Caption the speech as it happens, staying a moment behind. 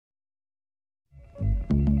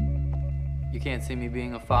can't see me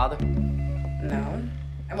being a father? No.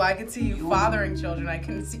 Well, I could see you fathering children. I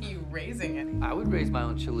couldn't see you raising any. I would raise my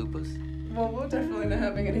own chalupas. Well, we're definitely not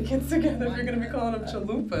having any kids together if you're gonna be calling them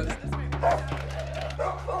chalupas.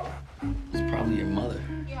 It's probably your mother.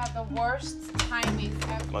 You have the worst timing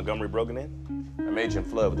ever. Montgomery Brogan in? I made you in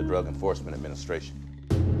flood with the Drug Enforcement Administration.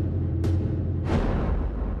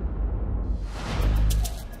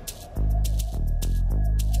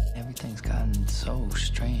 Everything's gotten so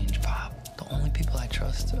strange, Pop. The only people I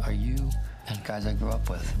trust are you and guys I grew up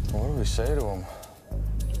with. What do we say to him?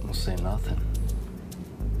 We'll say nothing.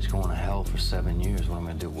 He's going to hell for 7 years. What am I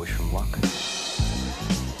gonna do, wish him luck?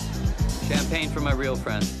 Champagne for my real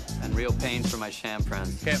friends, and real pain for my sham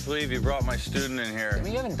friends. Can't believe you brought my student in here. I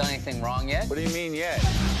mean, you haven't done anything wrong yet. What do you mean yet?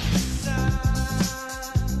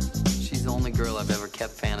 She's the only girl I've ever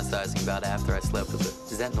kept fantasizing about after I slept with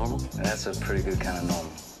her. Is that normal? That's a pretty good kind of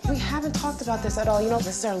normal. We haven't talked about this at all. You know,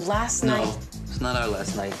 this is our last night. No, it's not our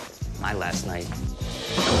last night. My last night.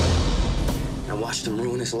 I watched him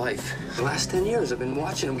ruin his life. The last 10 years, I've been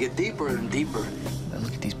watching him get deeper and deeper. I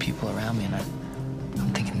look at these people around me, and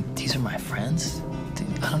I'm thinking, these are my friends? Dude,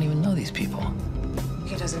 I don't even know these people.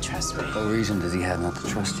 He doesn't trust me. What reason does he have not to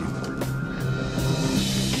trust you?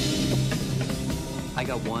 I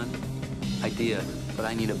got one idea, but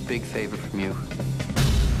I need a big favor from you.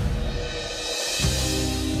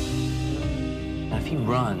 Now, if he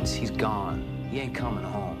runs, he's gone. He ain't coming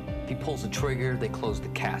home. If he pulls the trigger, they close the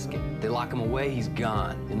casket. They lock him away, he's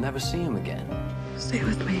gone. You'll never see him again. Stay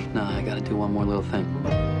with me. No, I gotta do one more little thing. I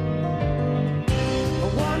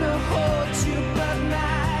wanna hold you, but my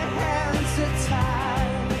hands are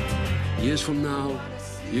tied. Years from now,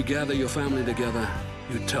 you gather your family together,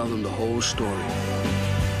 you tell them the whole story.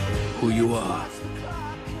 Who you are,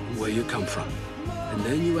 where you come from. And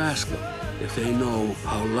then you ask them if they know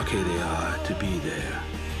how lucky they are to be there.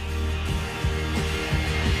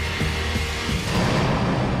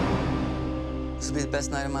 This will be the best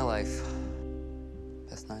night of my life.